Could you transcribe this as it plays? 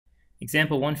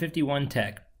Example 151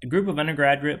 Tech. A group of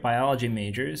undergraduate biology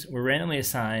majors were randomly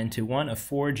assigned to one of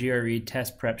 4 GRE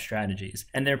test prep strategies,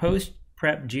 and their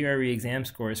post-prep GRE exam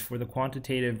scores for the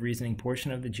quantitative reasoning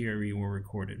portion of the GRE were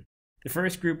recorded. The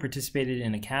first group participated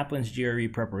in a Kaplan's GRE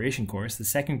preparation course, the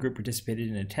second group participated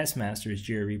in a Testmaster's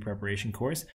GRE preparation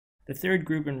course, the third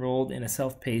group enrolled in a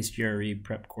self-paced GRE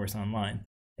prep course online,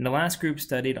 and the last group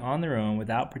studied on their own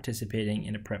without participating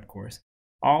in a prep course.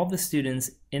 All the students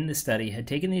in the study had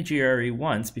taken the GRE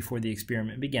once before the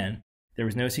experiment began. There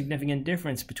was no significant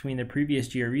difference between their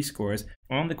previous GRE scores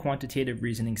on the quantitative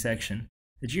reasoning section.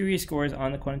 The GRE scores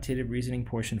on the quantitative reasoning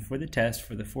portion for the test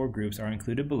for the 4 groups are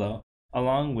included below,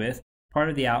 along with part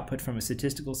of the output from a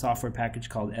statistical software package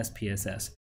called SPSS.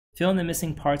 Fill in the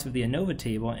missing parts of the ANOVA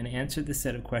table and answer the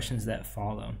set of questions that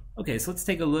follow. Okay, so let's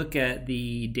take a look at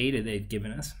the data they've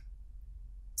given us.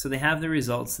 So they have the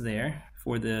results there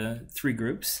for the 3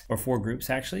 groups, or 4 groups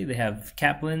actually. They have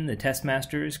Kaplan, the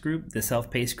Testmasters group, the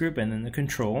self-paced group, and then the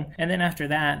control. And then after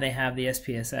that, they have the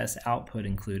SPSS output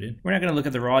included. We're not going to look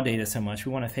at the raw data so much.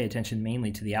 We want to pay attention mainly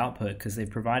to the output because they've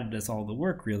provided us all the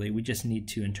work really. We just need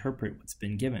to interpret what's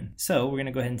been given. So we're going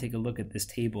to go ahead and take a look at this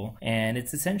table. And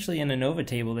it's essentially an ANOVA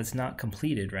table that's not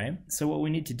completed, right? So what we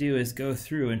need to do is go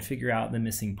through and figure out the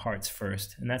missing parts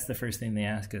first. And that's the first thing they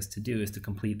ask us to do, is to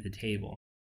complete the table.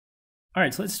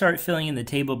 Alright, so let's start filling in the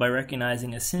table by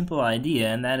recognizing a simple idea,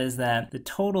 and that is that the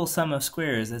total sum of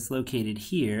squares that's located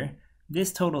here,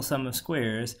 this total sum of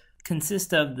squares,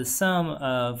 consists of the sum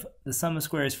of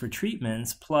squares for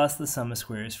treatments plus the sum of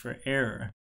squares for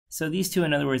error. So these two,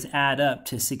 in other words, add up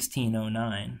to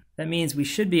 1609. That means we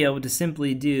should be able to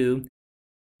simply do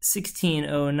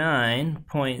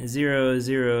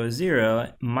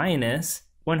 1609.000 minus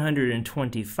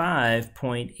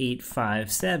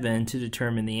 125.857 to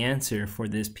determine the answer for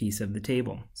this piece of the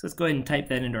table. So let's go ahead and type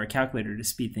that into our calculator to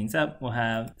speed things up. We'll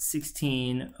have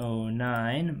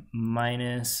 1609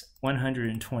 minus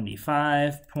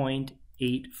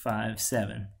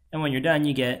 125.857. And when you're done,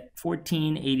 you get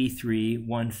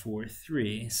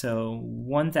 1483,143. So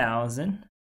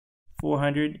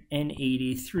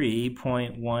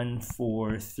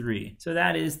 1,483.143. So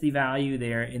that is the value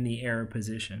there in the error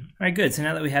position. All right, good. So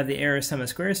now that we have the error sum of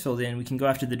squares filled in, we can go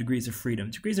after the degrees of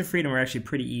freedom. Degrees of freedom are actually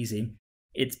pretty easy.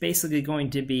 It's basically going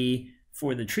to be,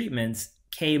 for the treatments,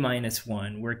 k minus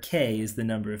 1, where k is the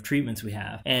number of treatments we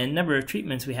have. And number of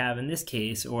treatments we have in this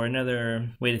case, or another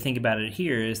way to think about it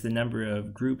here, is the number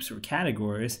of groups or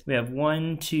categories. We have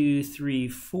 1, 2, 3,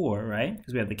 4, right?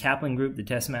 Because we have the Kaplan group, the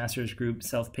Testmasters group,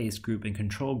 self-paced group, and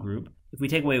control group. If we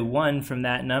take away 1 from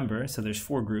that number, so there's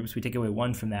 4 groups, we take away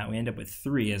 1 from that, we end up with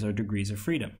 3 as our degrees of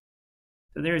freedom.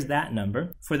 So there's that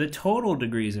number. For the total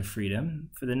degrees of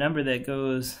freedom, for the number that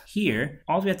goes here,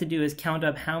 all we have to do is count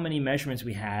up how many measurements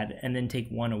we had and then take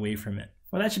 1 away from it.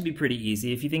 Well, that should be pretty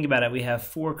easy. If you think about it, we have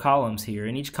 4 columns here,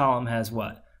 and each column has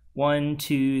what? 1,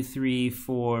 2, 3,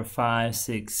 4, 5,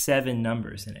 6, 7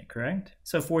 numbers in it, correct?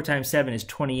 So 4 times 7 is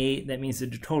 28. That means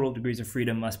that the total degrees of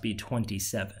freedom must be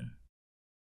 27.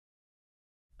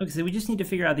 Okay, so we just need to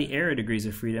figure out the error degrees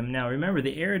of freedom. Now remember,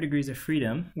 the error degrees of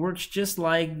freedom works just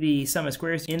like the sum of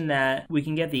squares in that we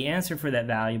can get the answer for that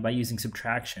value by using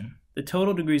subtraction. The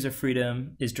total degrees of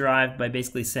freedom is derived by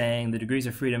basically saying the degrees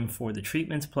of freedom for the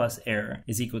treatments plus error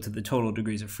is equal to the total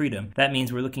degrees of freedom. That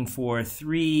means we're looking for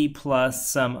 3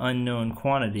 plus some unknown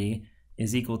quantity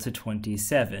is equal to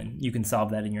 27. You can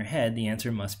solve that in your head. The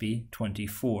answer must be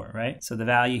 24, right? So the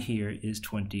value here is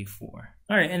 24.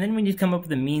 All right, and then we need to come up with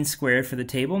the mean squared for the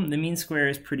table. The mean square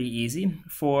is pretty easy.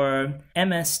 For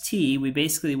MST, we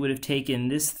basically would have taken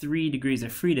this 3 degrees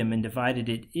of freedom and divided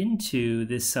it into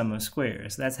this sum of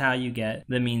squares. That's how you get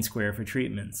the mean square for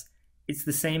treatments. It's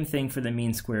the same thing for the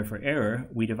mean square for error.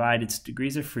 We divide its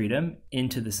degrees of freedom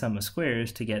into the sum of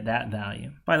squares to get that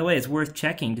value. By the way, it's worth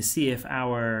checking to see if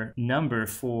our number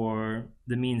for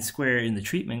the mean square in the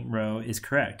treatment row is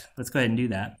correct. Let's go ahead and do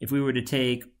that. If we were to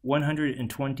take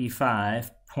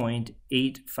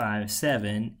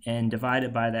 125.857 and divide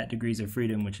it by that degrees of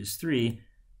freedom, which is 3,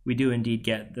 we do indeed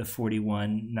get the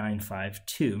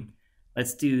 41,952.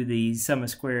 Let's do the sum of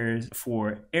squares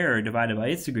for error divided by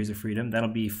its degrees of freedom. That'll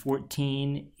be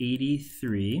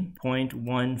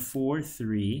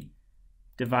 1483.143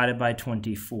 divided by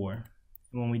 24.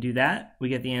 And when we do that, we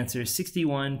get the answer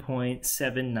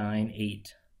 61.798.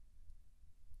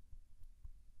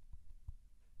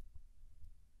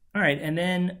 All right, and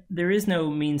then there is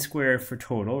no mean square for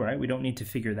total, right? We don't need to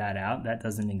figure that out. That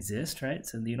doesn't exist, right?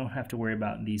 So you don't have to worry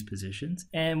about these positions.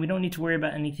 And we don't need to worry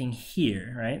about anything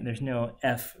here, right? There's no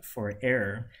F for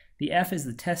error. The F is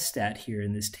the test stat here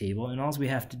in this table, and all we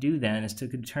have to do then is to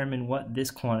determine what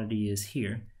this quantity is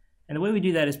here. And the way we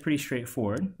do that is pretty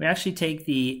straightforward. We actually take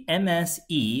the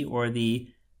MSE, or the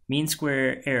mean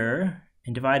square error,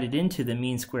 and divide it into the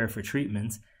mean square for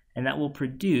treatments, and that will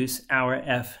produce our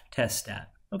F test stat.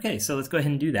 Okay, so let's go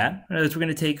ahead and do that. In other words, we're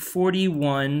going to take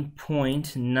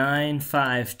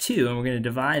 41.952, and we're going to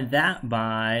divide that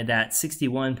by that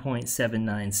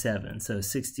 61.797. So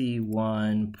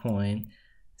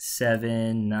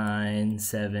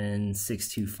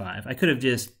 61.797625. I could have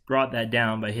just brought that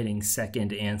down by hitting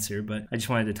second answer, but I just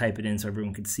wanted to type it in so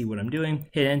everyone could see what I'm doing.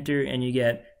 Hit enter, and you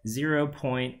get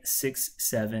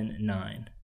 0.679.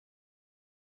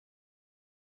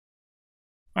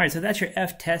 All right, so that's your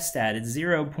F test stat. It's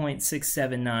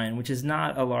 0.679, which is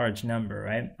not a large number,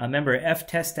 right? Remember, F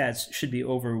test stats should be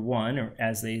over 1, or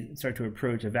as they start to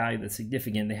approach a value that's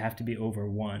significant, they have to be over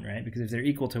 1, right? Because if they're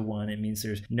equal to 1, it means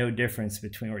there's no difference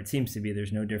between, or it seems to be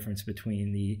there's no difference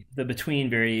between the between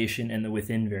variation and the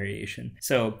within variation.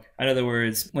 So, in other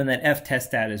words, when that F test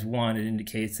stat is 1, it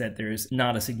indicates that there's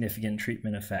not a significant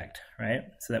treatment effect, right?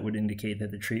 So that would indicate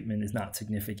that the treatment is not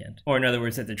significant. Or in other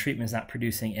words, that the treatment is not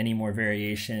producing any more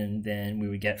variation than we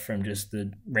would get from just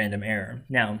the random error.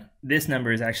 Now, this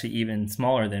number is actually even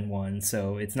smaller than 1,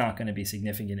 so it's not going to be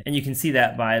significant. And you can see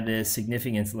that by this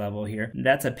significance level here.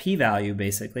 That's a p-value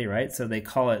basically, right? So they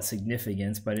call it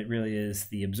significance, but it really is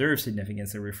the observed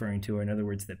significance they're referring to, or in other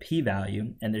words, the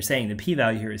p-value. And they're saying the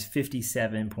p-value here is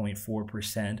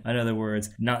 57.4%. In other words,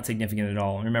 not significant at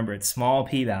all. And remember, it's small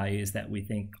p-values that we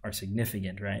think are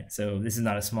significant, right? So this is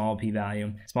not a small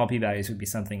p-value. Small p-values would be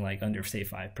something like under, say,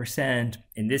 5%.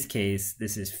 In this case,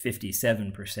 this is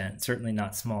 57%, certainly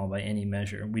not small by any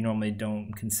measure. We normally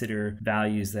don't consider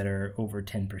values that are over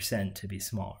 10% to be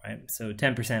small, right? So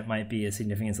 10% might be a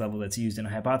significance level that's used in a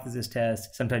hypothesis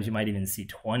test. Sometimes you might even see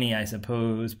 20, I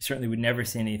suppose. You certainly would never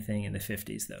see anything in the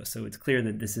 50s, though. So it's clear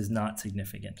that this is not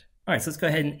significant. All right, so let's go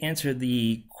ahead and answer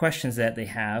the questions that they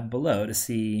have below to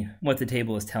see what the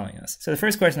table is telling us. So the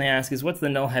first question they ask is, what's the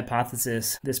null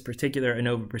hypothesis this particular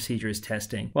ANOVA procedure is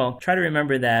testing? Well, try to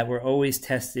remember that we're always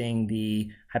testing the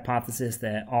hypothesis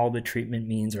that all the treatment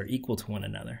means are equal to one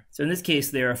another. So in this case,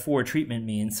 there are 4 treatment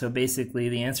means. So basically,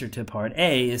 the answer to part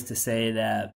A is to say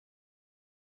that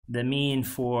the mean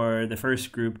for the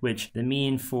first group, which the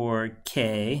mean for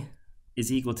K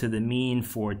is equal to the mean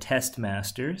for test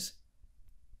masters,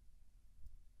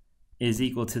 is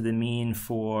equal to the mean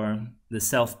for the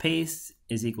self-paced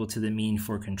is equal to the mean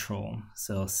for control.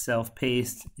 So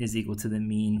self-paced is equal to the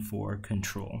mean for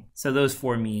control. So those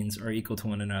 4 means are equal to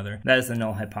one another. That is the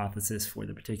null hypothesis for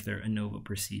the particular ANOVA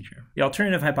procedure. The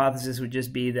alternative hypothesis would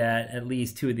just be that at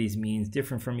least 2 of these means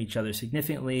differ from each other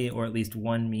significantly, or at least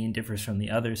one mean differs from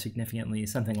the other significantly,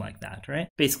 something like that, right?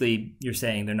 Basically, you're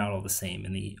saying they're not all the same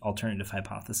in the alternative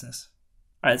hypothesis.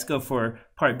 All right, let's go for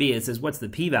part B. It says, what's the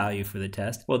p-value for the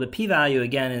test? Well, the p-value,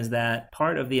 again, is that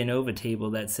part of the ANOVA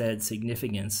table that said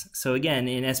significance. So again,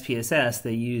 in SPSS,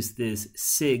 they use this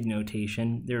sig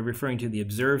notation. They're referring to the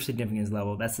observed significance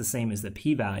level. That's the same as the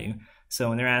p-value. So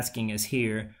when they're asking us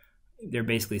here, they're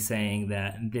basically saying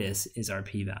that this is our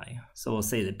p-value. So we'll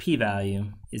say the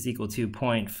p-value is equal to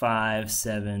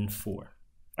 0.574. All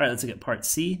right, let's look at part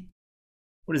C.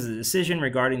 What is the decision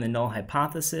regarding the null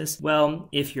hypothesis? Well,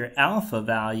 if your alpha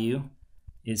value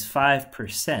is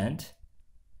 5%,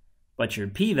 but your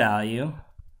p-value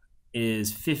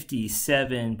is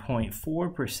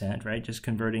 57.4%, right? Just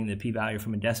converting the p-value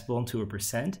from a decimal to a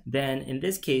percent, then in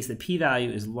this case, the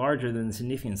p-value is larger than the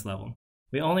significance level.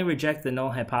 We only reject the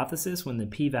null hypothesis when the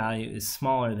p-value is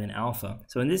smaller than alpha.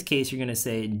 So in this case, you're going to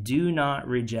say, do not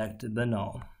reject the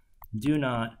null. Do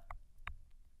not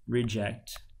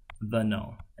reject the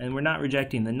null. And we're not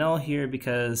rejecting the null here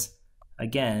because,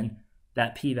 again,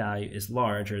 that p-value is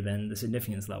larger than the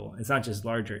significance level. It's not just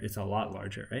larger, it's a lot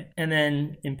larger, right? And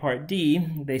then in part D,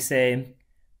 they say,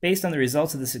 based on the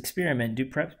results of this experiment, do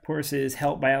prep courses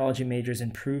help biology majors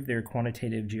improve their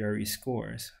quantitative GRE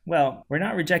scores? Well, we're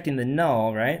not rejecting the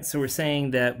null, right? So we're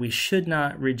saying that we should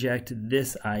not reject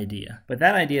this idea. But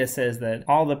that idea says that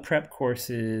all the prep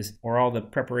courses or all the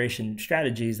preparation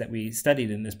strategies that we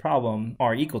studied in this problem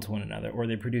are equal to one another, or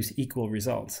they produce equal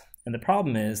results. And the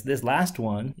problem is this last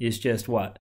one is just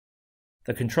what?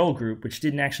 The control group, which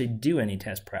didn't actually do any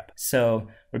test prep. So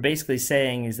we're basically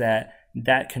saying is that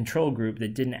that control group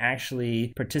that didn't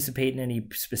actually participate in any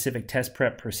specific test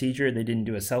prep procedure, they didn't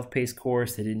do a self-paced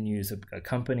course, they didn't use a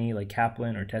company like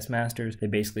Kaplan or Test Masters, they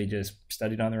basically just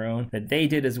studied on their own, that they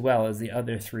did as well as the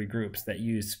other 3 groups that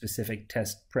used specific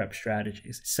test prep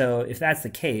strategies. So if that's the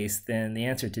case, then the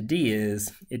answer to D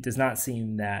is it does not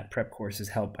seem that prep courses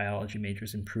help biology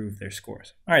majors improve their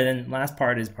scores. All right, then last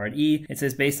part is part E. It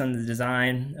says, based on the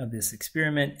design of this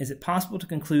experiment, is it possible to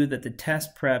conclude that the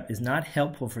test prep is not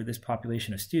helpful for this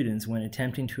population of students when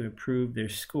attempting to improve their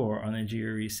score on the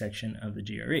GRE section of the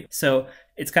GRE? So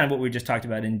it's kind of what we just talked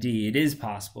about in D. It is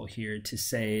possible here to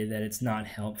say that it's not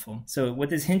helpful. So what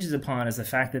this hinges upon is the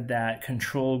fact that that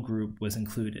control group was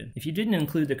included. If you didn't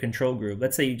include the control group,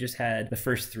 let's say you just had the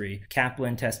first 3,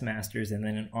 Kaplan, Test Masters, and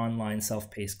then an online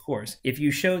self-paced course. If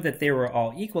you showed that they were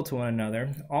all equal to one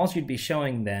another, all you'd be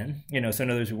showing then, so in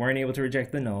other words, we weren't able to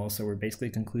reject the null, so we're basically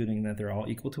concluding that they're all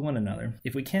equal to one another.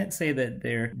 If we can't say that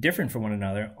they're different from one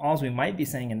another, all we might be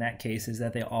saying in that case is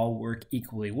that they all work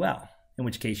equally well, in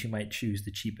which case you might choose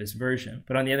the cheapest version.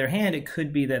 But on the other hand, it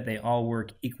could be that they all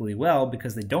work equally well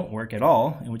because they don't work at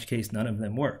all, in which case none of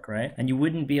them work, right? And you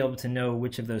wouldn't be able to know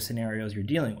which of those scenarios you're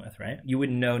dealing with, right? You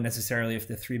wouldn't know necessarily if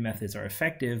the 3 methods are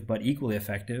effective but equally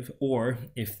effective, or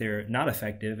if they're not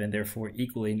effective and therefore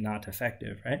equally not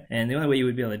effective, right? And the only way you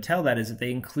would be able to tell that is if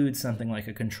they include something like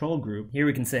a control group. Here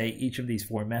we can say each of these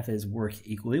 4 methods work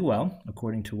equally well,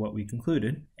 according to what we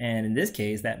concluded. And in this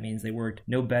case, that means they worked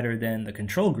no better than the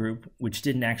control group, which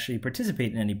didn't actually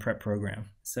participate in any prep program.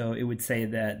 So it would say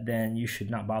that then you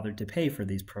should not bother to pay for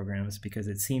these programs because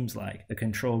it seems like the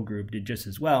control group did just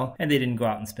as well and they didn't go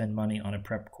out and spend money on a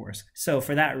prep course. So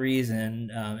for that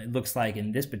reason, it looks like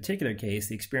in this particular case,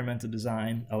 the experimental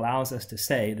design allows us to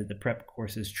say that the prep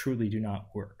courses truly do not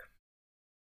work.